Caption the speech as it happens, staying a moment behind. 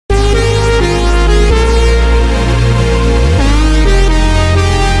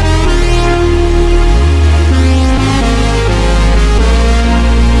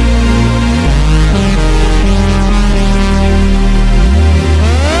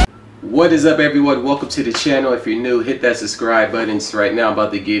What is up, everyone? Welcome to the channel. If you're new, hit that subscribe button. So right now I'm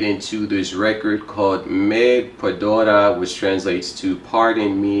about to get into this record called Perdoa, which translates to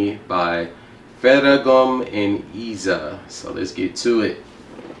Pardon Me by Ferrugem and Isa. So let's get to it.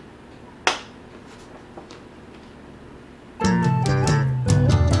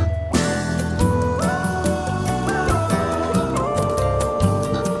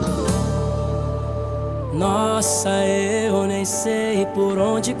 Nossa, eu nem sei por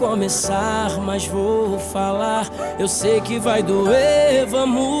onde começar, mas vou falar. Eu sei que vai doer,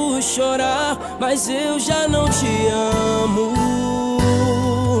 vamos chorar, mas eu já não te amo.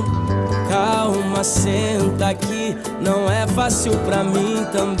 Calma, senta aqui, não é fácil pra mim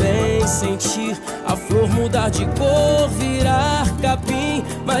também sentir a flor mudar de cor, virar capim,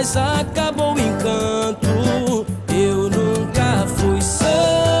 mas acabou o encanto. Eu nunca fui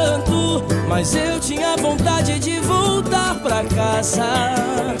santo, mas eu tinha vontade de voltar pra casa.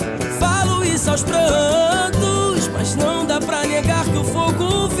 Falo isso aos prantos, mas não dá pra negar que o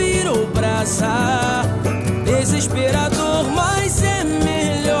fogo virou brasa. Desesperador, mas é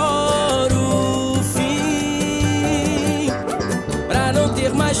melhor o fim. Pra não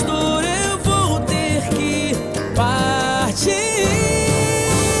ter mais dor eu vou ter que partir.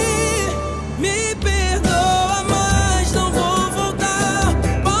 Me perdoa, mas não vou voltar.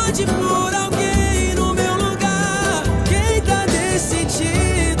 Pode por alguém no meu lugar. Quem tá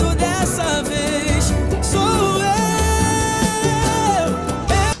decidido dessa vez sou eu.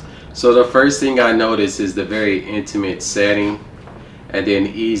 So the first thing I noticed is the very intimate setting, and then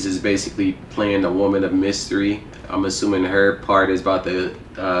Ease is basically playing the woman of mystery. I'm assuming her part is about to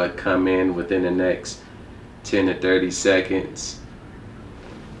come in within the next 10 to 30 seconds.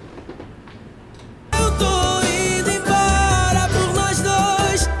 Eu tô indo embora por nós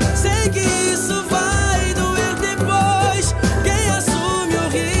dois. Sei que isso vai doer depois. Quem assume o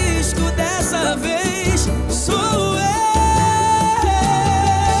risco dessa vez sou eu.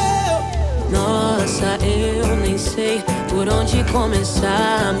 Nossa, eu nem sei por onde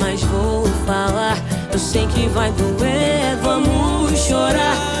começar, mas vou falar. Eu sei que vai doer, vamos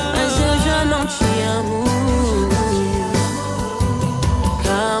chorar, mas eu já não te amo.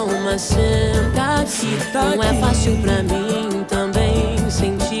 Calma, senta aqui, não é fácil pra mim também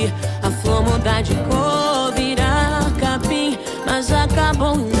sentir a flor mudar de cor, virar capim, mas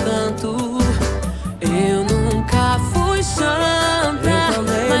acabou o encanto. Eu nunca fui santa,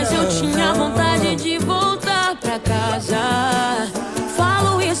 mas eu tinha vontade de voltar pra casa.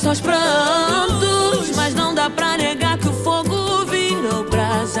 Falo isso aos prantos, mas não dá pra negar que o fogo virou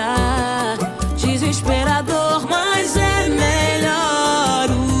brasa. Desesperador, mas é melhor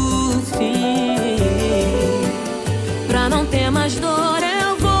o fim. Pra não ter mais dor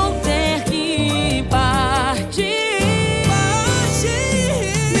eu vou ter que partir.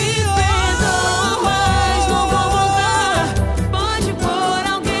 Me perdoa, mas não vou voltar. Pode pôr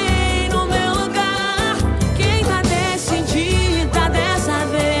alguém no meu lugar. Quem tá decidida dessa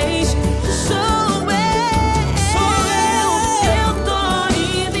vez sou eu. Eu tô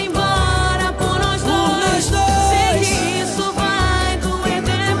indo embora por nós dois. Sei que isso vai doer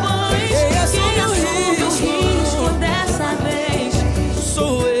depois. Quem assume o risco dessa vez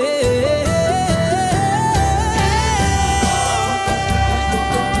sou eu.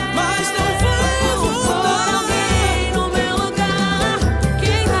 Mas não vou voltar alguém no meu lugar.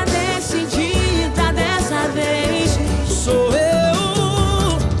 Quem tá decidida dessa vez sou eu. Eu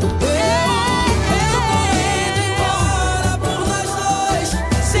tô indo embora por nós dois.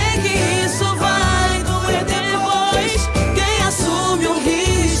 Sei que isso vai doer depois. Quem assume o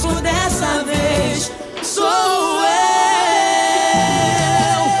risco dessa vez sou eu.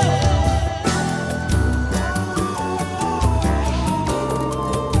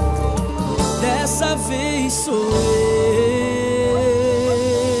 Dessa vez sou eu.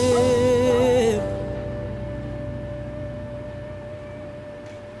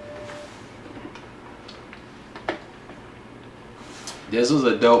 This was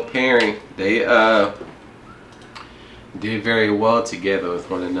a dope pairing. They did very well together with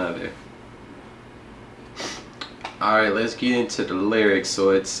one another. Alright, let's get into the lyrics. So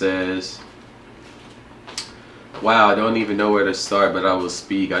it says, wow, I don't even know where to start, but I will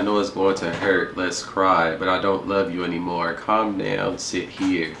speak. I know it's going to hurt. Let's cry, but I don't love you anymore. Calm down, sit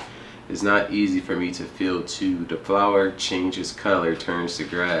here. It's not easy for me to feel too. The flower changes color, turns to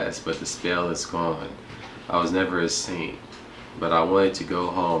grass, but the spell is gone. I was never a saint, but I wanted to go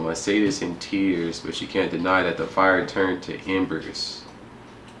home. I say this in tears, but you can't deny that the fire turned to embers.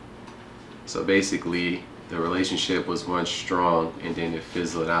 So basically, The relationship was once strong and then it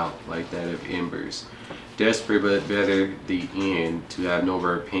fizzled out like that of embers. Desperate but better the end. To have no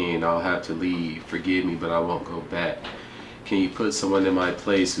more pain, I'll have to leave. Forgive me, but I won't go back. Can you put someone in my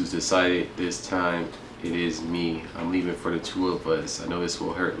place who's decided this time it is me? I'm leaving for the two of us. I know this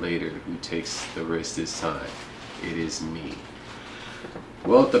will hurt later. Who takes the risk this time? It is me.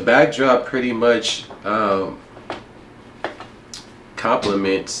 Well, the backdrop pretty much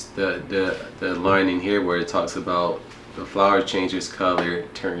complements the line in here where it talks about the flower changes color,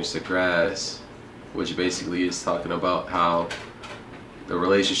 turns to grass, which basically is talking about how the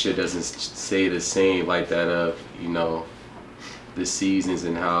relationship doesn't stay the same like that of, you know, the seasons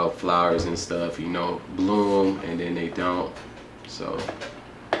and how flowers and stuff, you know, bloom and then they don't. So,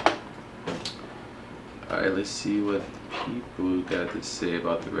 alright, let's see what people got to say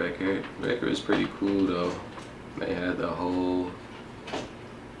about the record. The record is pretty cool though. They had the whole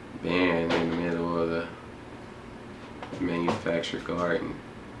band in the middle of the manufactured garden.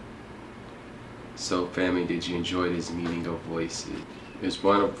 So family, did you enjoy this meeting of voices? It's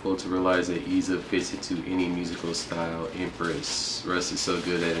wonderful to realize that Isa fits into any musical style. Empress. Russ is so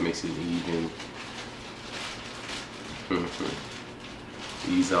good that it makes it even.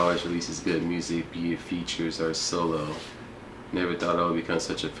 Isa always releases good music, be it features or solo. Never thought I would become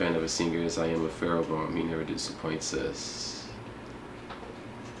such a fan of a singer as I am with Ferrugem. He never disappoints us.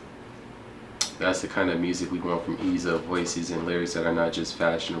 That's the kind of music we want from Isa, voices and lyrics that are not just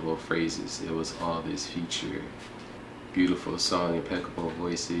fashionable phrases. It was all this feature. Beautiful song, impeccable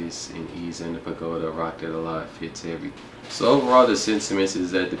voices, and Isa and the Pagoda rocked it a lot, fits everything. So overall the sentiments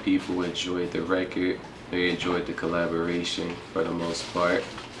is that the people enjoyed the record, they enjoyed the collaboration for the most part.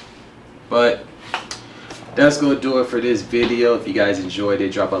 But that's going to do it for this video. If you guys enjoyed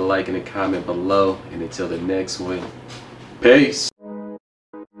it, drop a like and a comment below, and until the next one, peace.